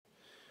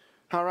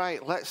All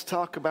right, let's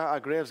talk about how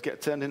graves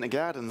get turned into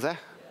gardens, eh?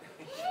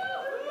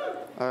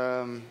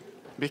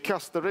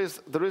 Because there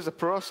is a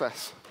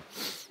process.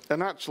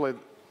 And actually,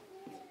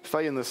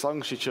 Faye in the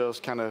song she chose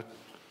kind of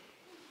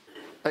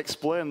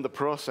explained the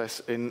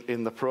process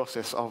in the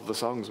process of the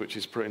songs, which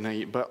is pretty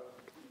neat. But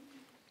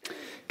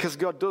because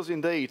God does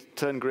indeed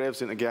turn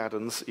graves into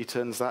gardens, he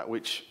turns that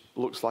which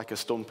looks like a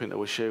stump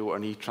into a shoe,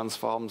 and he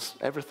transforms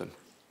everything,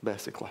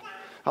 basically.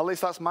 At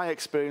least that's my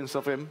experience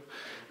of him,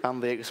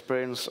 and the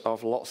experience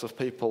of lots of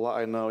people that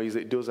I know is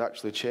it does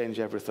actually change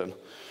everything.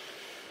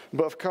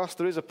 But of course,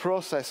 there is a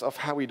process of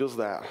how he does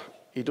that.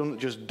 He doesn't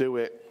just do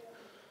it.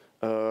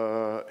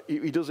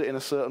 He does it in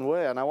a certain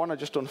way, and I want to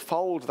just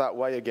unfold that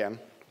way again.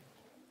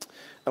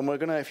 And we're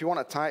going to, if you want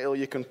a title,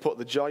 you can put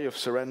The Joy of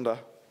Surrender.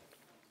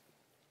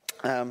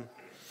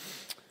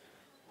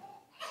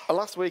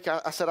 Last week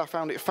I said I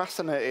found it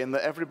fascinating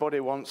that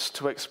everybody wants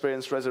to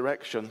experience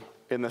resurrection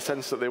in the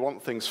sense that they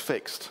want things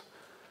fixed.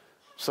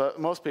 So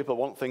most people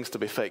want things to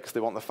be fixed. They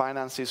want the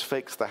finances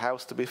fixed, the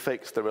house to be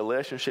fixed, the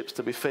relationships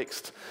to be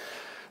fixed.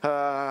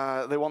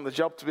 They want the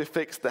job to be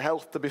fixed, the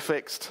health to be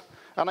fixed.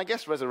 And I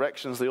guess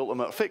resurrection's the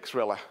ultimate fix,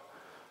 really.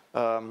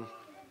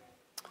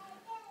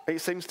 It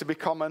seems to be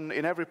common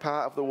in every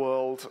part of the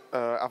world.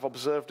 I've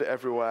observed it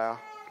everywhere.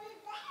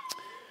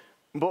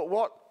 But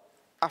what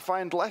I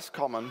find less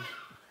common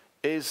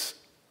is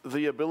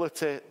the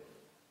ability,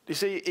 you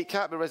see, it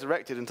can't be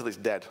resurrected until it's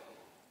dead.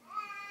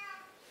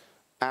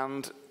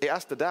 And it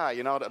has to die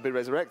in order to be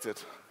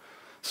resurrected.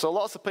 So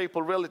lots of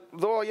people really,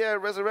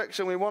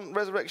 resurrection, we want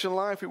resurrection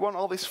life, we want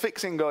all this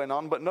fixing going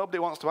on, but nobody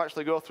wants to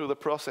actually go through the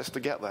process to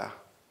get there.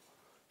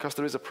 Because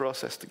there is a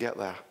process to get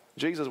there.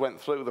 Jesus went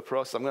through the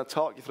process. I'm going to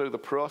talk you through the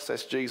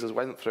process Jesus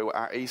went through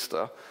at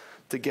Easter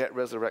to get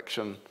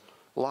resurrection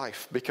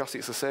life, because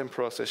it's the same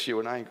process you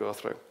and I go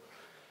through.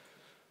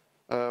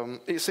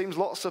 It seems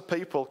lots of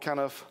people kind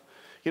of,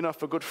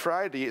 for Good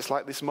Friday, it's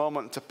like this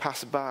moment to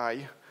pass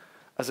by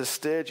as a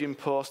staging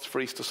post for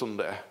Easter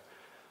Sunday.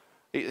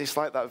 It's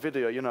like that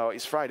video,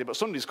 it's Friday, but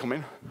Sunday's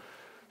coming.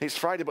 It's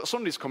Friday, but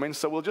Sunday's coming,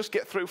 so we'll just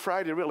get through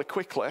Friday really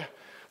quickly,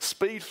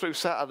 speed through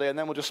Saturday, and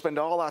then we'll just spend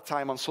all our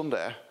time on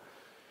Sunday.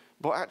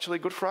 But actually,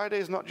 Good Friday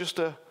is not just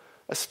a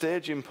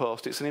staging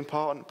post, it's an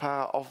important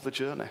part of the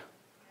journey.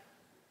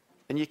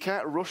 And you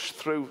can't rush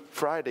through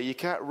Friday, you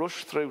can't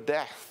rush through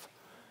death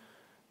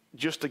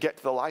just to get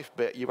to the life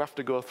bit. You have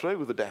to go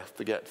through the death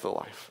to get to the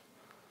life.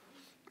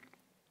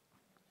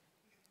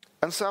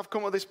 And so I've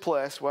come to this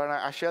place where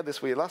I shared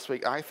this with you last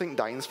week. I think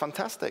dying's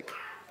fantastic.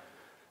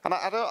 And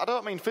I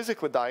don't mean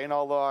physically dying,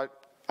 although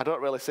I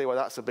don't really see why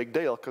that's a big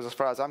deal, because as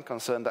far as I'm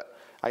concerned,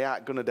 I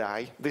ain't going to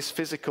die. This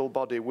physical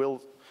body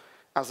will,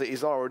 as it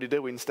is already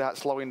doing, start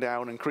slowing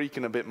down and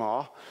creaking a bit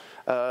more.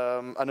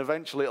 And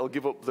eventually it'll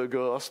give up the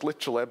ghost,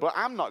 literally. But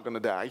I'm not going to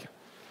die.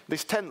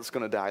 This tent's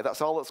going to die.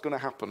 That's all that's going to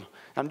happen.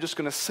 I'm just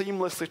going to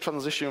seamlessly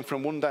transition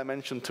from one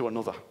dimension to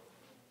another.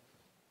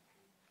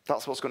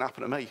 That's what's going to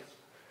happen to me.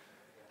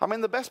 I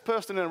mean, the best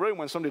person in a room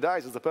when somebody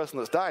dies is the person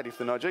that's died if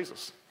they know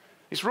Jesus.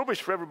 It's rubbish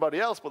for everybody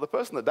else, but the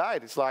person that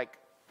died, it's like,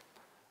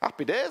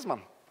 happy days, man.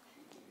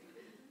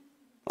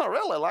 Not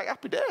really, like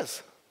happy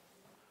days.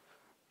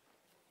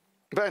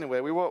 But anyway,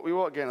 we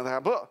won't get into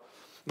that.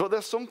 But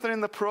there's something in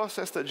the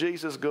process that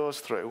Jesus goes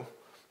through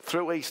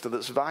Easter,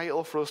 that's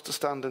vital for us to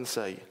stand and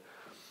see.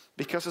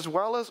 Because as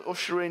well as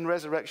ushering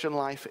resurrection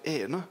life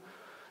in,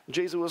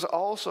 Jesus was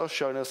also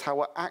showing us how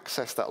to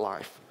access that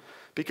life.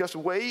 Because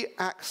we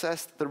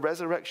access the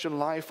resurrection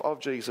life of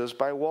Jesus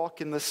by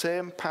walking the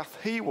same path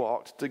he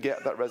walked to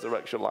get that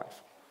resurrection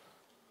life.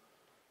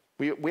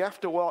 We have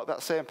to walk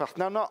that same path.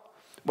 Now,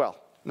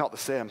 not the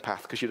same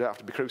path, because you don't have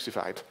to be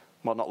crucified.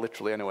 Well, not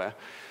literally anyway.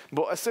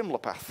 But a similar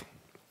path.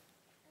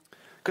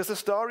 Because the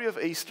story of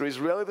Easter is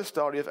really the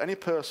story of any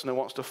person who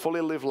wants to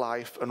fully live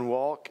life and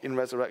walk in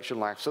resurrection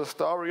life. So the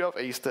story of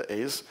Easter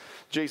is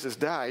Jesus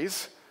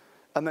dies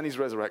and then he's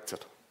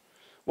resurrected.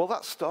 Well,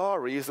 that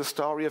story is the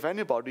story of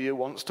anybody who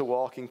wants to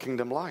walk in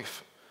kingdom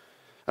life.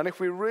 And if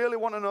we really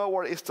want to know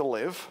what it is to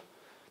live,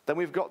 then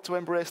we've got to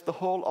embrace the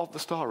whole of the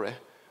story,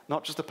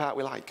 not just the part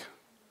we like.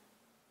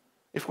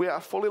 If we are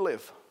to fully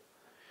live,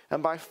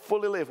 and by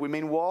fully live, we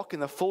mean walk in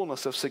the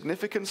fullness of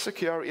significant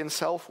security and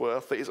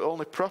self-worth that is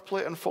only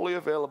properly and fully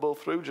available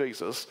through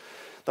Jesus,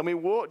 then we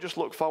won't just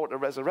look forward to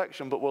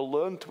resurrection, but we'll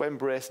learn to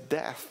embrace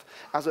death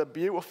as a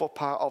beautiful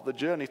part of the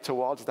journey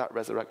towards that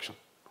resurrection.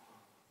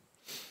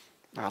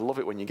 I love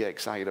it when you get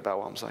excited about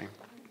what I'm saying.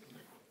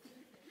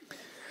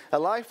 A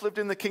life lived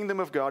in the kingdom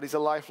of God is a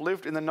life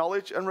lived in the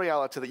knowledge and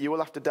reality that you will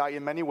have to die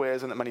in many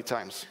ways and at many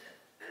times.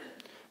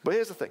 But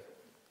here's the thing.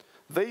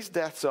 These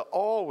deaths are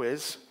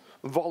always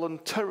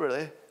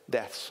voluntarily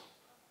deaths.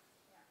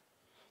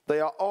 They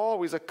are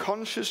always a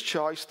conscious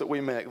choice that we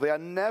make. They are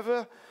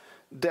never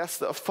deaths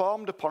that are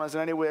formed upon us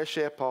in any way,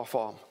 shape, or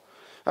form.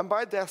 And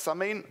by deaths, I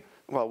mean,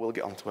 well, we'll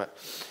get onto it.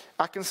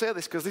 I can say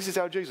this because this is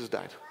how Jesus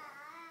died.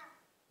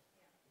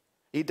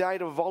 He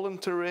died a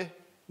voluntary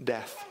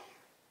death.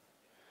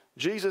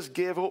 Jesus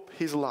gave up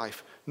his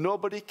life.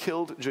 Nobody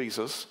killed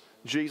Jesus.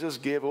 Jesus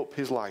gave up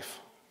his life.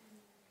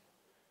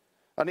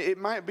 And it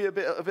might be a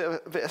bit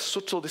of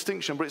subtle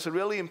distinction, but it's a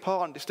really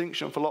important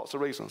distinction for lots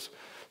of reasons.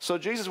 So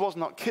Jesus was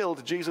not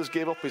killed, Jesus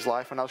gave up his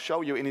life, and I'll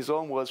show you in his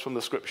own words from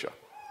the scripture.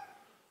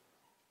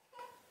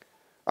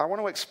 I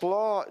want to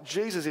explore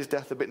Jesus'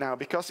 death a bit now,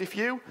 because if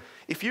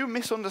you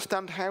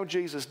misunderstand how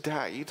Jesus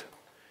died,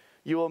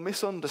 you will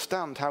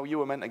misunderstand how you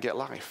were meant to get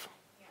life.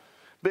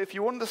 But if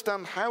you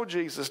understand how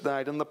Jesus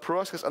died and the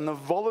process and the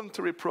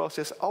voluntary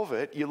process of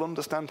it, you'll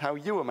understand how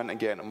you were meant to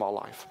gain more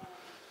life.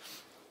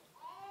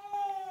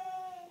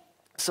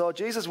 So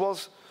Jesus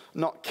was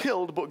not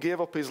killed, but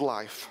gave up his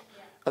life.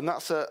 And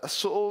that's a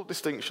subtle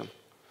distinction.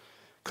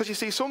 Because you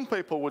see, some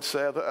people would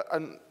say that,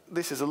 and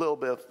this is a little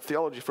bit of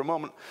theology for a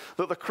moment,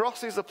 that the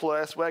cross is the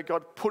place where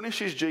God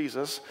punishes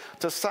Jesus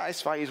to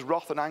satisfy his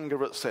wrath and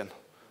anger at sin.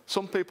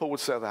 Some people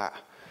would say that.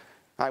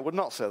 I would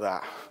not say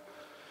that.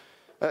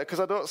 Because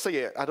I don't see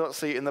it. I don't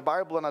see it in the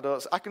Bible, and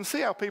I can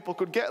see how people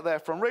could get there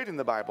from reading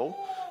the Bible,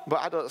 but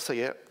I don't see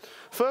it.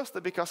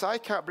 Firstly, because I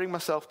can't bring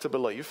myself to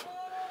believe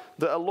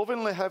that a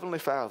lovingly Heavenly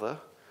Father,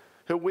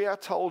 who we are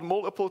told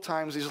multiple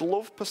times is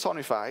love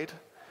personified,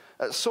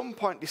 at some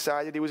point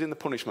decided he was in the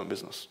punishment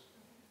business.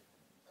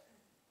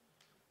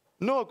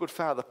 No good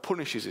father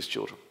punishes his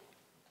children.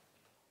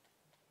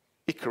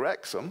 He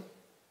corrects them,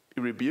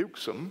 he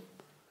rebukes them,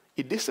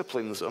 he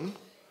disciplines them,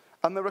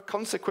 and there are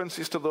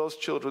consequences to those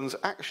children's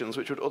actions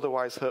which would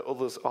otherwise hurt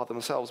others or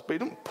themselves, but he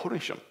doesn't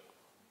punish them.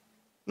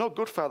 No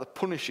good father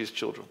punishes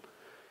children.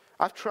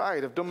 I've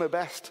tried, I've done my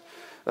best.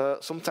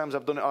 Sometimes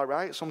I've done it all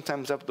right,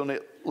 sometimes I've done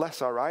it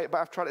less all right, but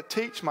I've tried to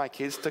teach my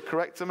kids to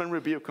correct them and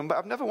rebuke them, but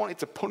I've never wanted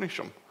to punish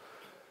them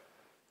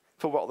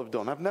for what they've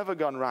done. I've never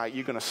gone, right,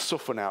 you're going to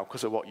suffer now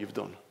because of what you've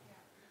done.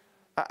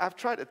 I've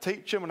tried to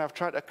teach them, and I've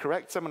tried to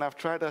correct them, and I've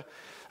tried to...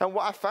 And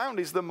what I found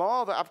is the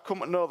more that I've come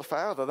to know the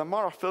Father, the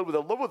more I'm filled with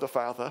the love of the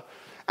Father,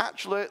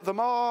 actually, the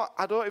more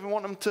I don't even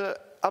want them to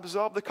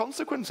absorb the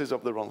consequences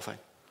of the wrong thing.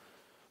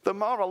 The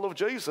more I love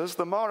Jesus,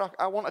 the more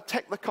I want to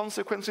take the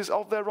consequences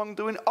of their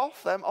wrongdoing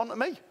off them onto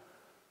me.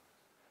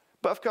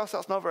 But of course,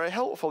 that's not very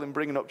helpful in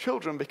bringing up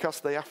children,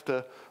 because they have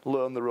to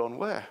learn their own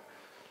way.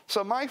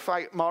 So my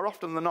fight, more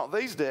often than not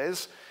these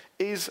days,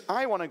 is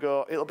I want to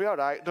go, it'll be all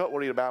right, don't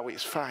worry about it,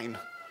 it's fine.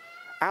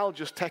 I'll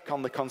just take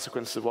on the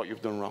consequences of what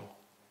you've done wrong.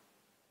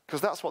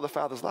 Because that's what the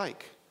Father's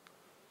like.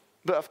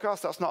 But of course,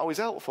 that's not always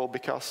helpful,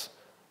 because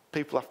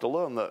people have to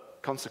learn that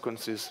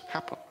consequences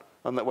happen,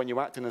 and that when you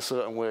act in a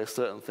certain way,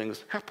 certain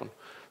things happen.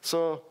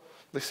 So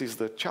this is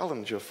the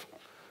challenge of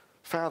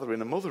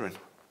fathering and mothering.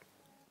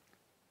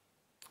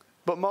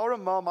 But more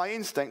and more, my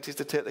instinct is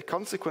to take the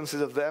consequences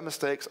of their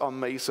mistakes on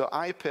me, so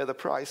I pay the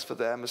price for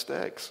their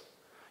mistakes.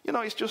 You know,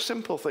 it's just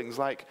simple things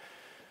like,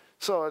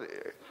 so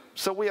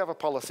we have a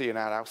policy in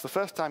our house. The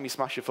first time you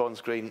smash your phone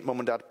screen, mum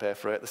and dad pay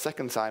for it. The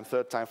second time,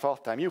 third time,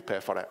 fourth time, you pay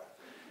for it.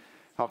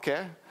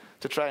 Okay?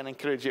 To try and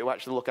encourage you to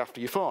actually look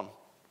after your phone.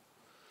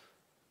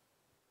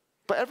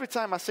 But every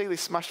time I see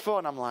this smashed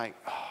phone, I'm like,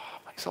 oh,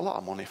 it's a lot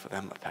of money for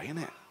them to pay, isn't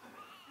it?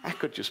 I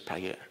could just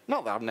pay it.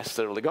 Not that I've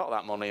necessarily got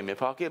that money in my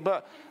pocket,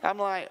 but I'm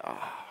like,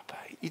 oh, but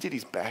he did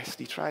his best.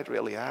 He tried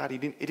really hard. He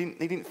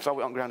didn't throw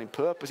it on the ground on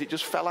purpose. It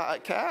just fell out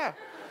of the car.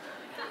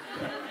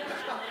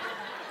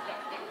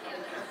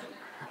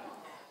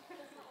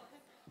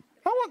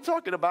 I wasn't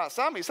talking about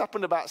Sam. It's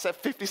happened about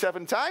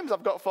 57 times.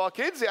 I've got 4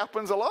 kids. It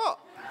happens a lot.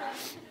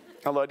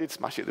 Although I did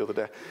smash it the other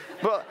day.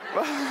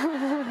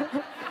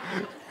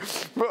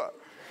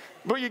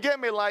 But you get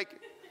me,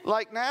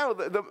 like now,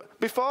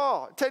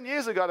 before, 10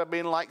 years ago, I'd have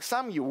been like,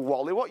 Sam, you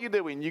wally, what are you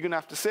doing? You're going to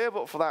have to save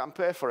up for that and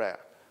pay for it.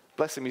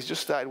 Bless him, he's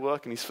just started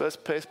working. His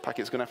first pay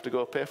packet's going to have to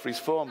go pay for his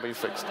phone being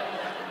fixed.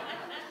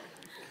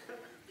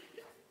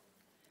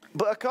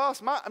 But of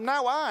course,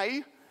 now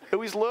I,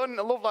 who is learning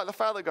to love like the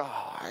Father, go,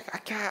 oh,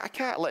 I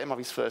can't let him have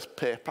his first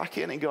pay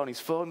packet and it go on his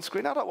phone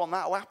screen. I don't want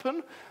that to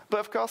happen.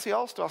 But of course, he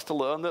also has to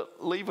learn that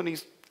leaving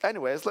his...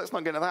 Anyways, let's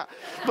not get into that.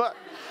 But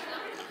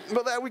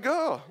there we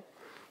go.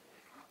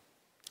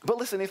 But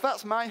listen, if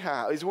that's my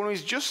heart, is when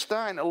he's just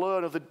starting to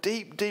learn of the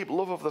deep, deep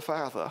love of the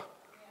Father,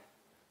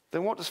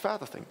 then what does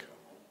Father think?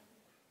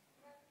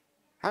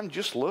 I'm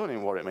just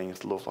learning what it means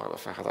to love like the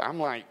Father.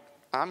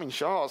 I'm in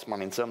shorts,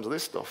 man, in terms of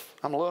this stuff.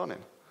 I'm learning.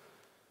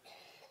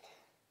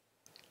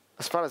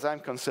 As far as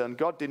I'm concerned,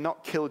 God did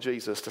not kill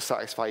Jesus to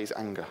satisfy his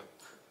anger.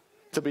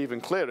 To be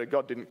even clearer,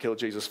 God didn't kill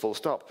Jesus full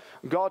stop.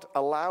 God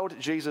allowed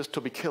Jesus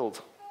to be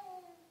killed.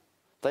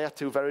 They are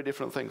 2 very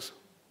different things.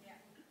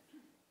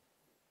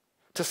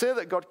 To say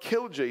that God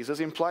killed Jesus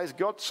implies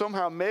God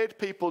somehow made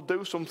people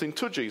do something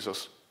to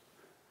Jesus.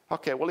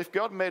 Okay, well, if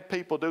God made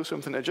people do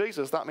something to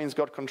Jesus, that means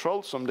God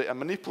controlled somebody and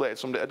manipulated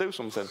somebody to do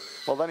something.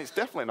 Well, then it's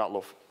definitely not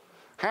love.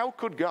 How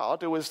could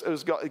God, who has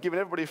given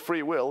everybody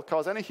free will,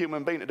 cause any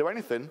human being to do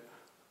anything?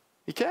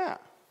 He can't.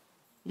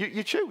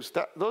 You choose.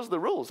 Those are the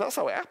rules. That's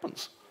how it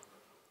happens.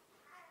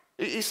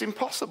 It's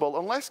impossible.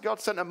 Unless God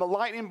sent a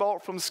lightning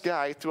bolt from the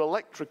sky to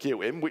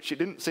electrocute him, which it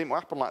didn't seem to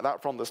happen like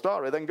that from the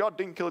story, then God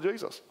didn't kill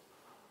Jesus.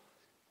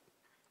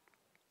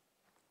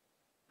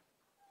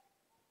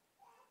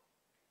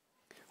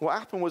 What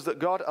happened was that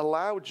God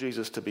allowed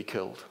Jesus to be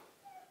killed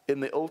in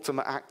the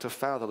ultimate act of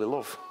fatherly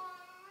love,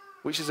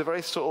 which is a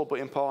very subtle but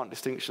important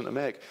distinction to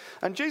make.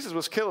 And Jesus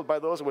was killed by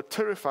those who were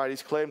terrified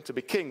his claim to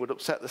be king would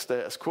upset the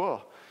status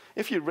quo.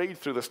 If you read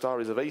through the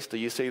stories of Easter,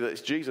 you see that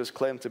it's Jesus'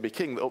 claim to be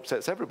king that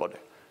upsets everybody.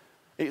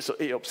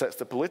 It upsets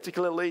the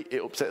political elite,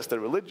 it upsets the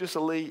religious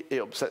elite,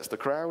 it upsets the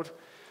crowd.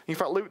 In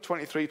fact, Luke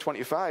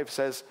 23:25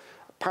 says,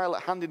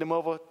 Pilate handed him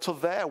over to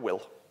their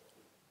will.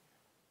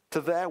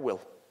 To their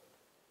will.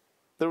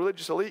 The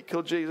religious elite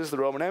killed Jesus, the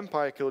Roman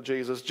Empire killed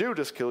Jesus,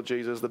 Judas killed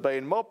Jesus, the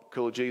Bayern mob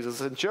killed Jesus,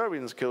 the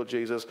centurions killed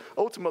Jesus.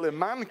 Ultimately,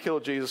 man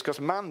killed Jesus because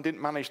man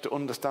didn't manage to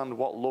understand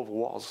what love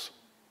was.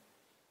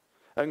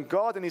 And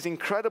God, in his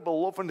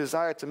incredible love and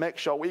desire to make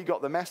sure we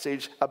got the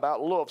message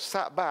about love,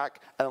 sat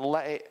back and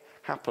let it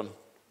happen.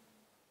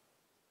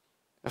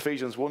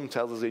 Ephesians 1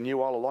 tells us he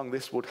knew all along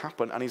this would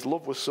happen, and his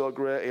love was so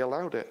great he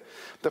allowed it.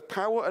 The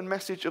power and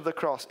message of the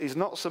cross is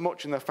not so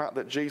much in the fact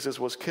that Jesus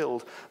was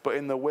killed, but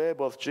in the way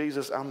both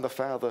Jesus and the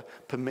Father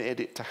permitted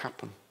it to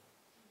happen.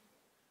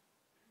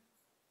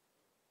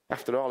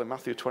 After all, in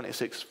Matthew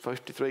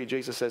 26:53,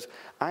 Jesus says,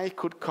 I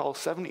could call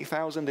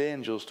 70,000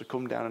 angels to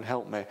come down and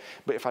help me,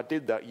 but if I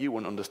did that, you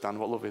wouldn't understand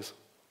what love is.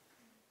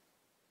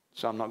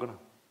 So I'm not going to.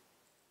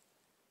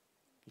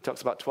 He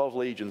talks about 12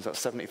 legions, that's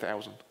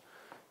 70,000.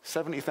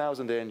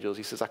 70,000 angels,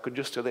 he says, I could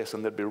just do this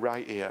and they'd be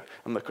right here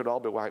and they could all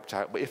be wiped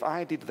out. But if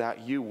I did that,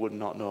 you would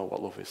not know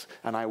what love is.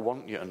 And I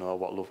want you to know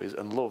what love is.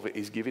 And love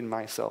is giving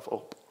myself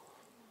up.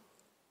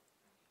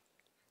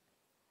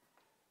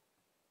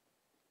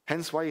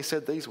 Hence why he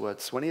said these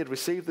words. When he had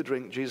received the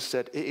drink, Jesus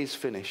said, it is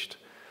finished.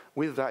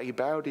 With that, he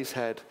bowed his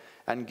head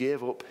and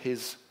gave up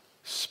his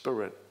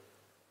spirit.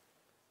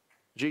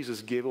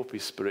 Jesus gave up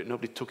his spirit.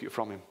 Nobody took it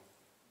from him.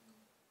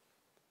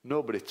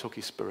 Nobody took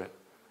his spirit.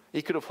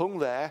 He could have hung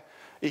there.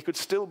 He could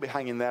still be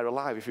hanging there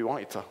alive if he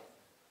wanted to.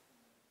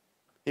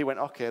 He went,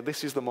 okay,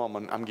 this is the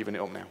moment, I'm giving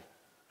it up now.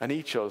 And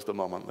he chose the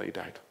moment that he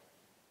died.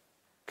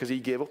 Because he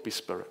gave up his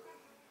spirit.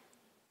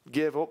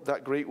 Gave up,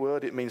 that Greek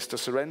word, it means to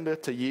surrender,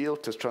 to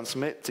yield, to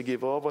transmit, to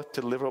give over,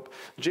 to deliver up.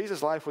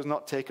 Jesus' life was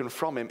not taken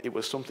from him, it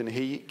was something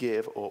he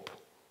gave up.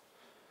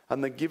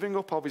 And the giving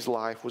up of his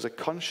life was a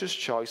conscious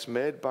choice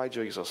made by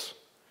Jesus.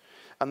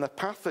 And the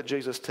path that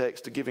Jesus takes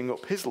to giving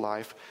up his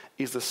life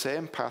is the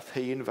same path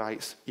he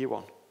invites you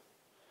on.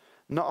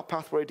 Not a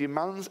path where he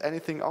demands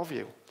anything of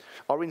you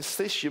or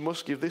insists you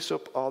must give this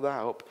up or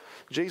that up.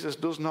 Jesus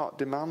does not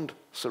demand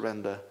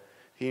surrender.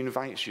 He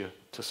invites you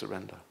to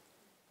surrender.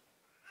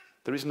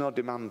 There is no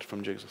demand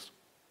from Jesus.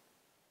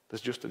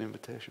 There's just an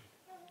invitation.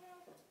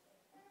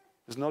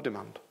 There's no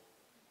demand,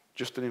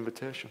 just an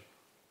invitation.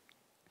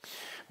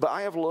 But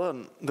I have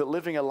learned that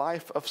living a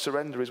life of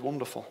surrender is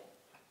wonderful.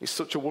 It's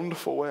such a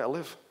wonderful way to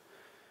live.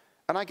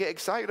 And I get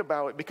excited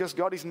about it because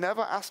God is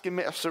never asking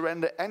me to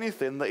surrender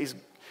anything that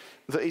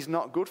is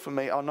not good for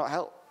me or not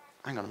help.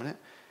 Hang on a minute.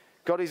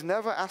 God is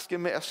never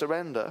asking me to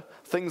surrender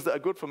things that are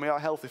good for me or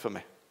healthy for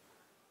me.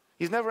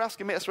 He's never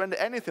asking me to surrender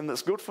anything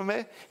that's good for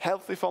me,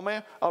 healthy for me,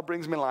 or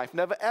brings me life.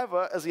 Never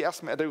ever has he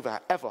asked me to do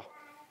that, ever.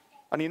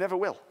 And he never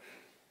will.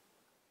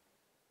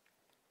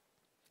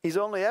 He's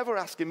only ever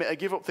asking me to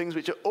give up things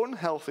which are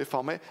unhealthy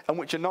for me and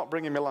which are not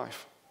bringing me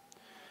life.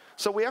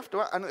 So we have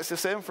to, and it's the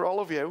same for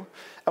all of you,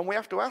 and we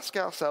have to ask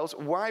ourselves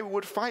why we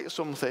would fight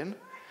something.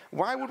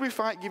 Why would we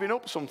fight giving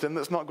up something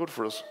that's not good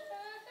for us?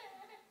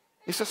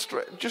 It's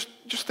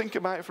just think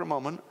about it for a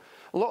moment.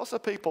 Lots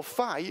of people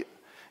fight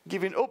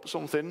giving up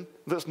something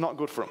that's not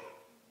good for them.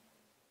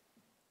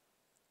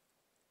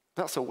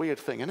 That's a weird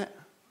thing, isn't it?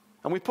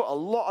 And we put a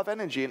lot of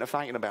energy into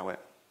fighting about it.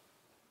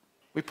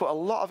 We put a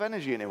lot of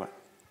energy into it.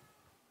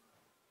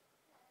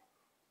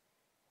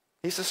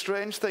 It's a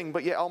strange thing,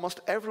 but yet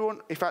almost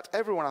everyone, in fact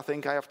everyone I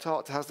think I have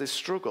taught has this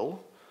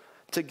struggle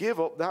to give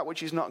up that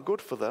which is not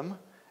good for them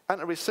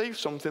and to receive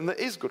something that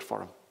is good for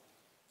them.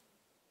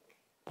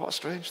 What a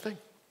strange thing.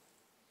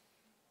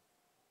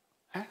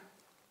 Huh?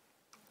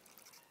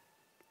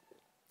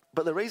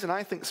 But the reason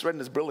I think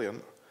surrender is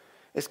brilliant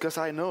is because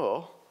I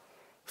know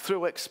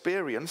through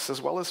experience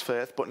as well as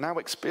faith, but now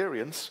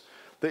experience,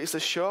 that it's a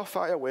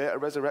surefire way to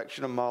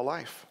resurrection and more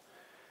life.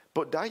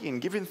 But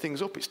dying, giving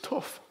things up, it's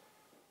tough.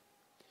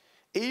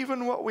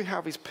 Even what we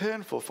have is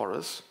painful for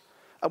us,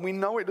 and we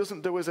know it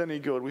doesn't do us any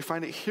good. We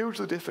find it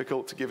hugely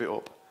difficult to give it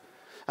up.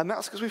 And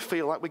that's because we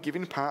feel like we're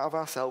giving part of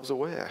ourselves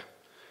away.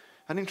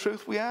 And in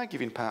truth, we are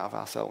giving part of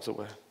ourselves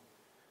away.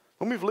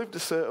 When we've lived a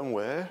certain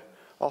way,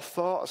 or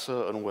thought a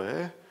certain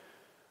way,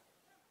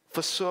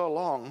 for so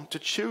long, to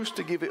choose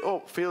to give it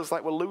up feels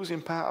like we're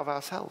losing part of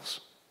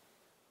ourselves.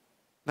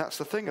 That's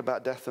the thing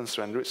about death and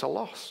surrender, it's a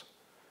loss.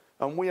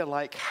 And we are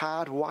like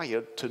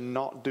hardwired to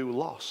not do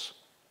loss.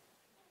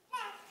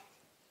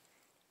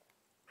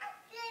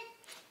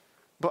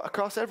 But of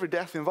course, every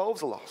death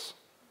involves a loss.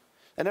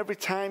 And every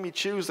time you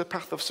choose the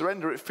path of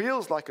surrender, it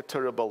feels like a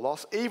terrible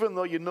loss, even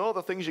though you know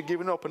the things you're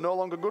giving up are no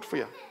longer good for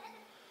you.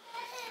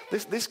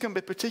 This can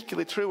be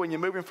particularly true when you're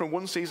moving from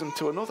one season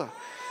to another.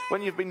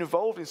 When you've been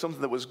involved in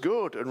something that was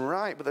good and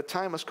right, but the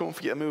time has come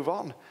for you to move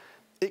on.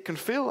 It can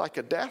feel like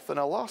a death and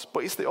a loss,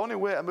 but it's the only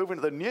way to move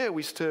into the new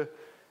is to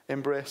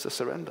embrace the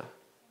surrender.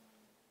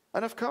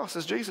 And of course,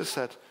 as Jesus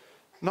said,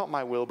 not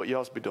my will, but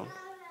yours be done.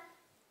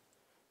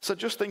 So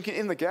just thinking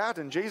in the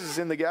garden, Jesus is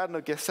in the Garden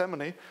of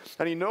Gethsemane,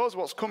 and he knows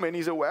what's coming,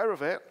 he's aware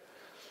of it,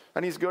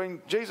 and he's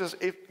going, Jesus,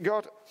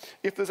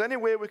 if there's any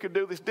way we could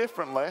do this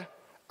differently,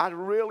 I'd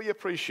really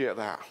appreciate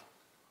that.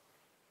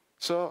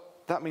 So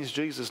that means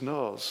Jesus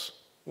knows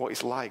what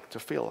it's like to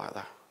feel like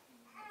that.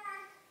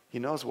 He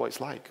knows what it's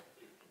like.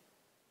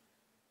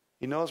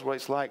 He knows what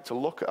it's like to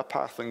look at a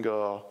path and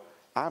go,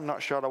 I'm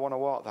not sure I want to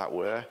walk that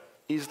way.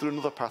 Is there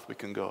another path we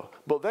can go?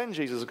 But then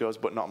Jesus goes,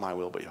 but not my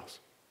will, but yours.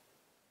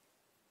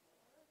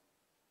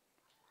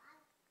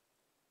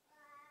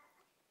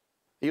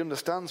 He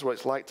understands what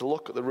it's like to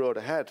look at the road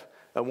ahead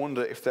and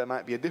wonder if there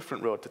might be a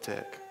different road to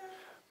take.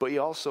 But he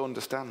also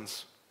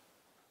understands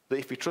that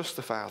if he trusts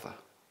the Father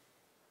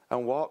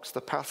and walks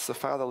the paths the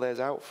Father lays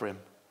out for him,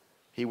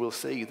 he will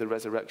see the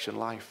resurrection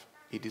life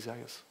he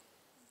desires.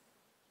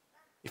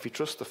 If he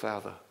trusts the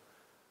Father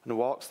and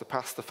walks the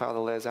paths the Father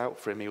lays out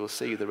for him, he will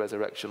see the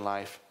resurrection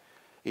life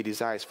he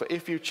desires. For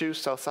if you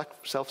choose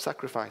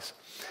self-sacrifice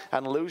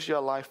and lose your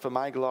life for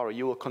my glory,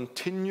 you will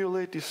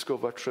continually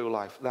discover true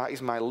life. That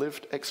is my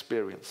lived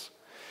experience.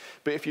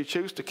 But if you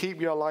choose to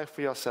keep your life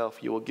for yourself,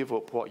 you will give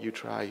up what you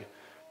try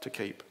to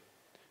keep.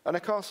 And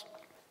of course,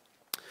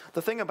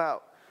 the thing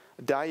about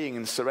dying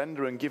and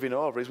surrender and giving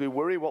over is we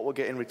worry what we'll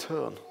get in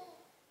return.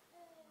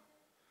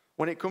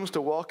 When it comes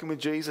to walking with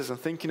Jesus and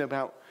thinking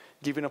about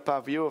giving up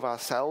our view of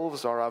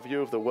ourselves or our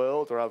view of the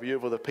world or our view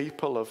of other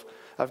people,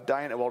 of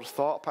dying towards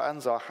thought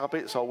patterns or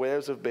habits or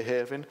ways of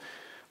behaving,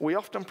 we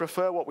often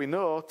prefer what we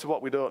know to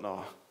what we don't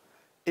know,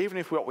 even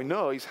if what we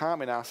know is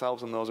harming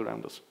ourselves and those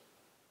around us.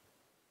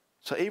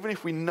 So even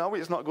if we know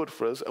it's not good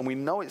for us and we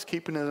know it's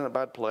keeping us in a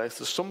bad place,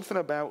 there's something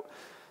about,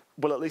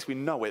 well, at least we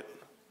know it,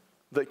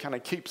 that kind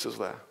of keeps us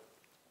there.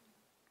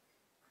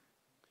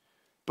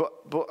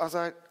 But as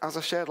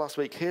I shared last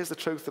week, here's the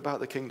truth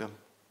about the kingdom.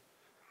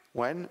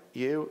 When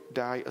you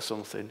die or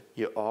something,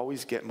 you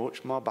always get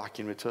much more back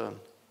in return.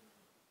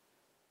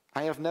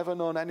 I have never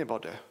known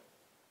anybody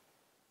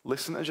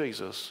listen to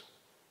Jesus,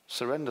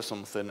 surrender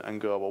something,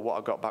 and go, well,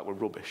 what I got back was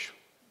rubbish.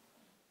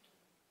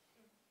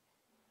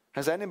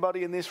 Has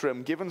anybody in this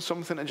room given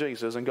something to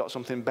Jesus and got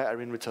something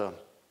better in return?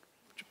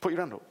 Put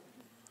your hand up.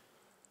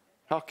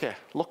 Okay,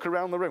 look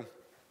around the room.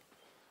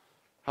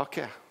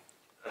 Okay.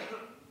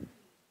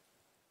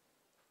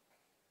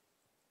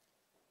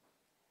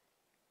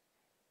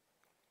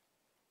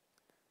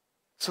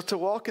 So to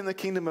walk in the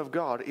kingdom of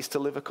God is to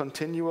live a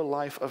continual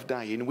life of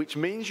dying, which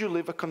means you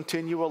live a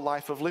continual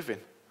life of living.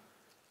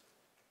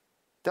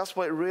 That's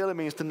what it really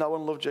means to know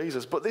and love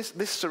Jesus. But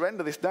this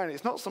surrender, this dying,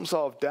 it's not some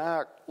sort of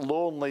dark,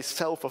 lonely,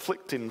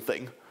 self-afflicting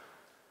thing.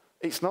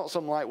 It's not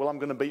some like, well, I'm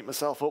going to beat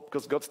myself up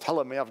because God's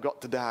telling me I've got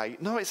to die.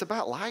 No, it's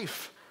about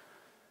life.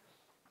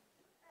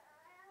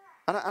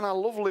 And I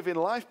love living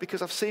life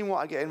because I've seen what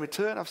I get in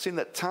return. I've seen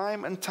that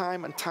time and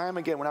time and time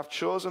again, when I've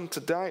chosen to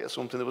die at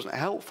something that wasn't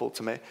helpful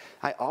to me,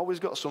 I always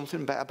got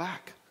something better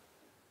back.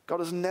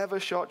 God has never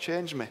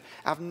shortchanged me.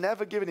 I've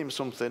never given him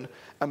something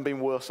and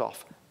been worse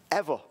off.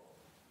 Ever.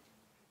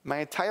 My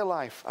entire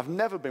life, I've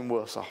never been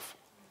worse off.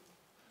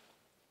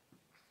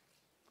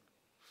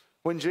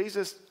 When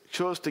Jesus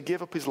chose to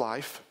give up his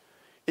life,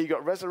 he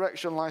got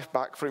resurrection life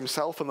back for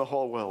himself and the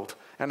whole world.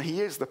 And he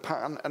is the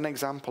pattern and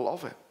example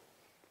of it.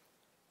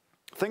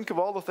 Think of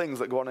all the things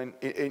that go on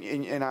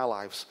in our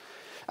lives.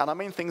 And I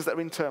mean things that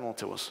are internal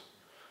to us.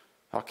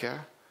 Okay?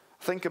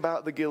 Think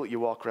about the guilt you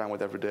walk around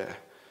with every day.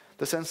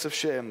 The sense of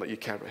shame that you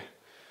carry.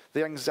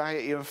 The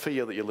anxiety and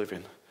fear that you live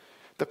in.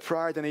 The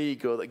pride and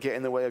ego that get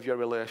in the way of your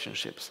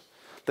relationships.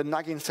 The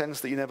nagging sense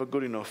that you're never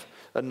good enough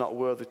and not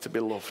worthy to be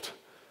loved.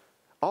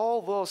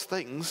 All those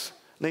things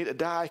need to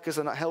die because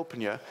they're not helping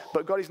you.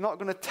 But God is not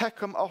going to take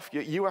them off you.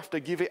 You have to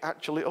give it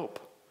actually up.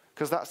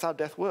 Because that's how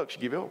death works.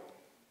 You give it up.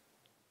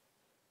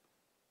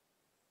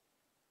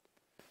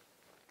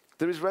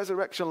 There is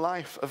resurrection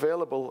life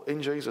available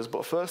in Jesus,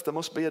 but first there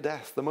must be a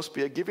death. There must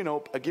be a giving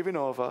up, a giving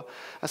over,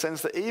 a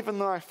sense that even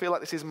though I feel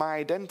like this is my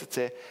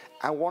identity,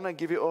 I want to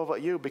give it over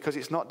to you because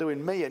it's not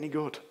doing me any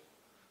good.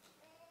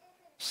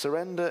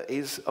 Surrender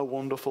is a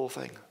wonderful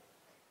thing.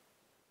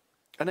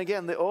 And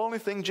again, the only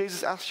thing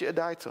Jesus asks you to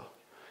die to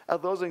are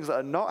those things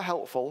that are not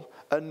helpful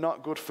and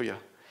not good for you.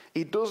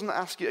 He doesn't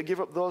ask you to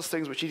give up those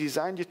things which he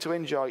designed you to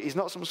enjoy. He's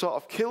not some sort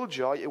of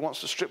killjoy. He wants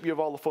to strip you of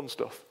all the fun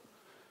stuff.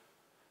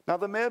 Now,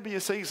 there may be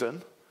a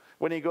season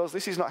when he goes,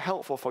 this is not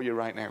helpful for you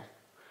right now.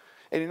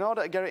 And in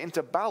order to get it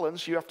into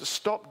balance, you have to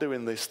stop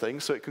doing this thing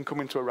so it can come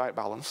into a right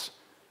balance.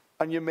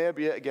 And you may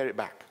be able to get it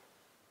back.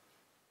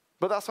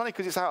 But that's only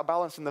because it's out of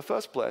balance in the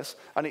first place,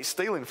 and it's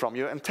stealing from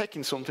you and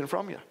taking something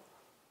from you.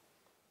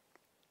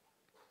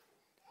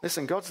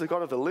 Listen, God's the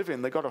God of the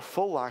living, the God of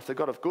full life, the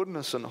God of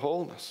goodness and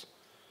wholeness.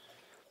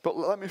 But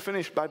let me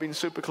finish by being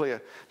super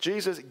clear.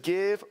 Jesus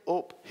gave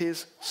up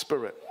his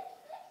spirit.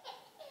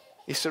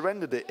 He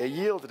surrendered it, he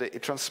yielded it, he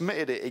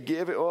transmitted it, he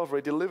gave it over,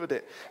 he delivered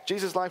it.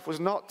 Jesus' life was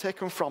not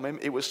taken from him,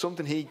 it was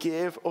something he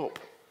gave up.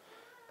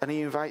 And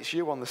he invites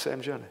you on the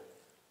same journey.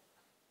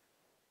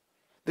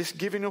 This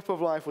giving up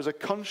of life was a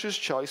conscious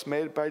choice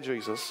made by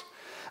Jesus,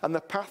 and the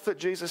path that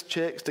Jesus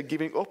takes to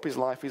giving up his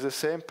life is the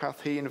same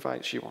path he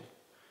invites you on.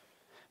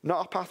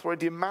 Not a path where he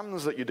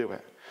demands that you do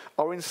it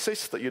or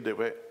insists that you do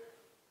it,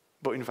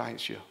 but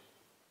invites you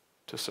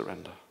to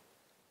surrender.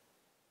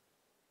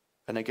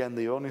 And again,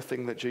 the only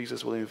thing that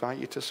Jesus will invite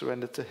you to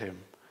surrender to him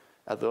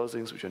are those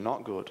things which are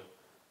not good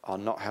or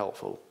not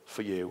helpful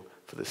for you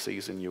for the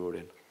season you are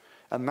in.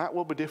 And that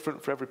will be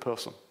different for every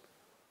person,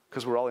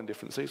 because we're all in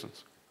different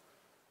seasons.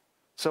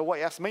 So what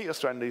he asks me to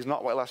surrender is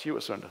not what he'll ask you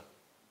to surrender,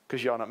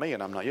 because you're not me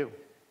and I'm not you.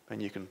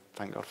 And you can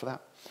thank God for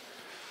that.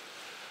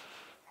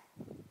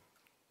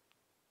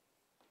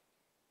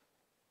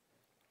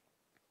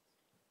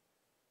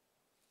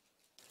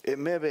 It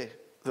may be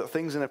that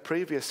things in a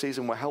previous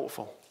season were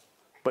helpful,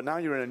 but now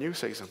you're in a new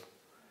season.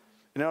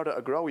 In order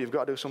to grow, you've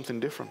got to do something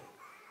different.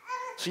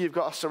 So you've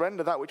got to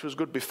surrender that which was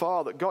good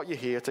before that got you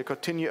here to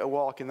continue to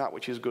walk in that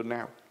which is good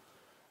now.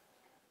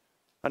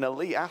 An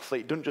elite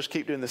athlete doesn't just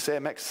keep doing the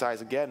same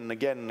exercise again and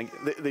again.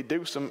 They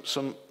do some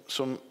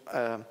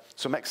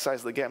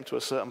exercise that get them to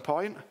a certain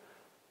point,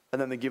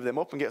 and then they give them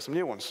up and get some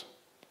new ones.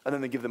 And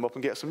then they give them up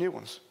and get some new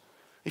ones.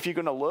 If you're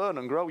going to learn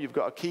and grow, you've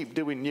got to keep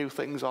doing new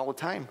things all the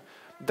time.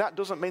 That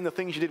doesn't mean the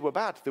things you did were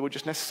bad. They were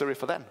just necessary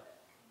for then.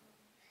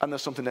 And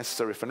there's something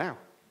necessary for now.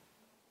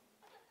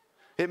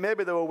 It may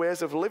be there were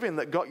ways of living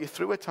that got you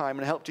through a time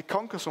and helped you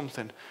conquer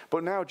something.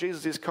 But now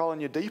Jesus is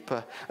calling you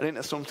deeper and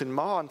into something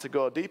more. And to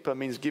go deeper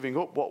means giving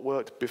up what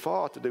worked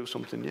before to do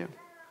something new.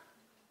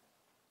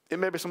 It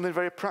may be something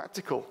very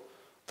practical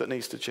that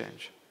needs to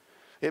change.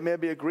 It may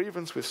be a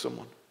grievance with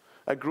someone,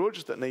 a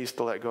grudge that needs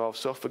to let go of,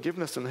 so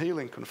forgiveness and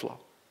healing can flow.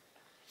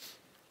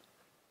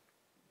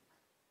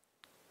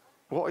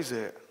 What is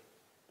it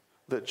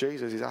that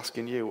Jesus is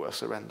asking you to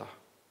surrender?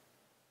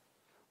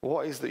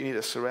 What is that you need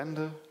to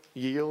surrender,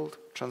 yield,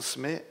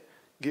 transmit,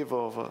 give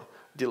over,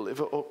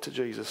 deliver up to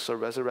Jesus so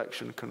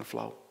resurrection can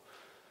flow?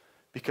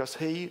 Because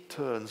he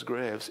turns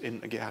graves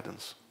into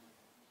gardens.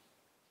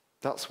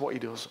 That's what he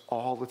does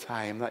all the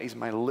time. That is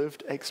my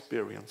lived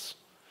experience.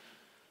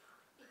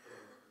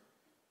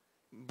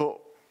 But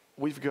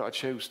we've got to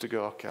choose to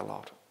go, okay,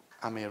 Lord,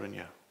 I'm hearing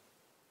you.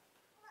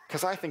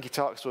 Because I think he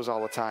talks to us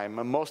all the time,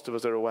 and most of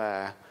us are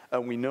aware,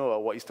 and we know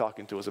what he's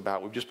talking to us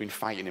about. We've just been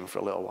fighting him for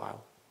a little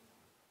while.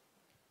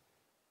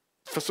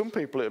 For some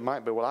people, it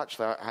might be, well,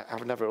 actually,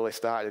 I've never really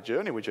started a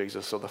journey with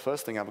Jesus, so the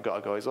first thing I've got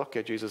to go is,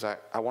 okay, Jesus,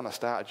 I want to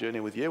start a journey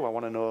with you. I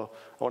want to know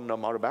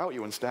more about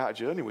you and start a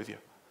journey with you.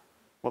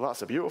 Well,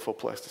 that's a beautiful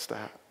place to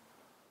start.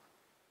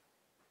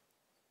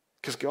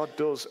 Because God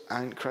does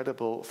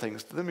incredible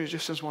things. The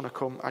musicians want to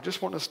come. I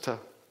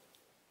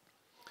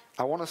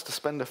want us to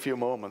spend a few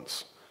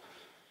moments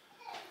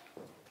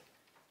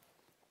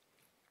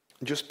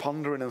just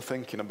pondering and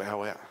thinking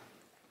about it.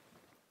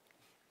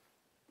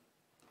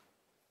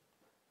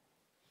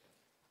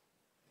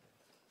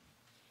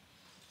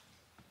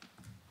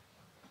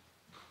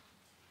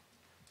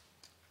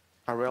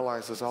 I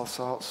realize there's all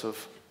sorts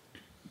of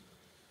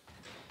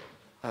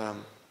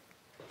and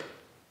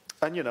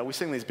we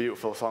sing these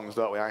beautiful songs,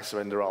 don't we? I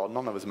surrender all.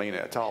 None of us mean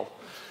it at all.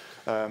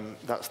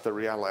 That's the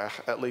reality,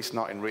 at least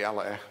not in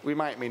reality. We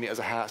might mean it as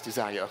a heart's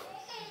desire,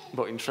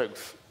 but in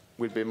truth,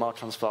 we'd be more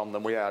transformed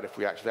than we are if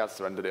we actually had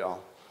surrendered it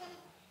all.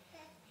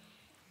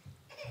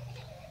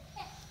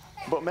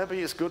 But maybe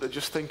it's good to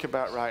just think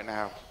about right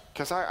now,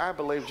 because I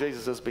believe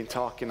Jesus has been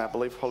talking, I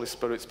believe Holy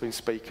Spirit's been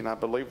speaking, I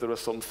believe there are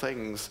some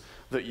things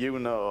that you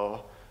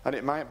know, and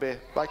it might be,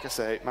 like I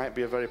say, it might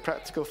be a very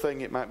practical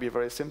thing, it might be a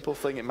very simple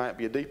thing, it might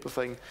be a deeper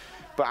thing,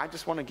 but I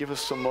just want to give us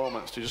some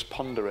moments to just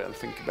ponder it and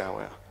think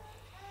about it.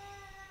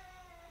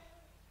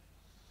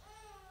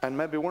 And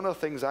maybe one of the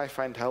things I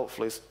find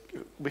helpful is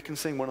we can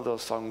sing one of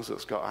those songs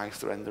that's got I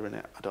surrender in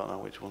it. I don't know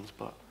which ones,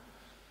 but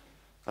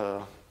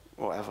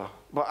whatever.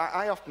 But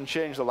I often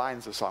change the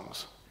lines of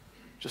songs.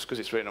 Just because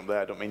it's written up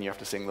there, don't mean you have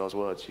to sing those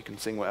words. You can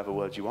sing whatever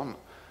words you want.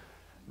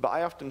 But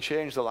I often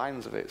change the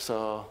lines of it.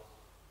 So,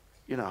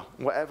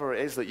 whatever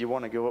it is that you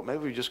want to go up,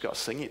 maybe we just got to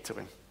sing it to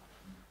him.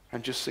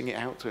 And just sing it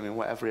out to him in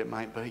whatever it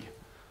might be.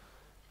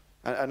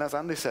 And as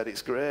Andy said,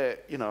 it's great,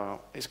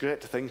 it's great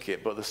to think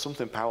it, but there's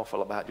something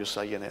powerful about just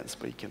saying it and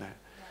speaking it.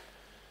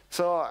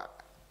 So,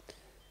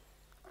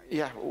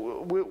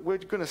 we're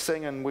going to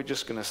sing and we're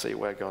just going to see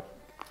where God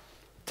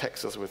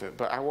takes us with it.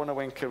 But I want to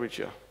encourage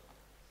you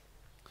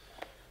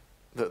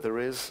that there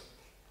is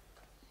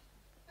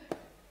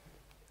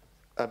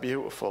a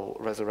beautiful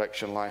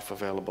resurrection life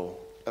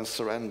available, and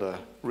surrender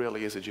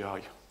really is a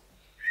joy.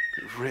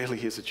 It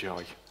really is a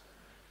joy.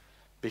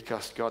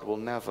 Because God will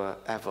never,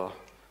 ever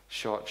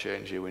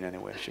shortchange you in any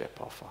way, shape,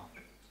 or form.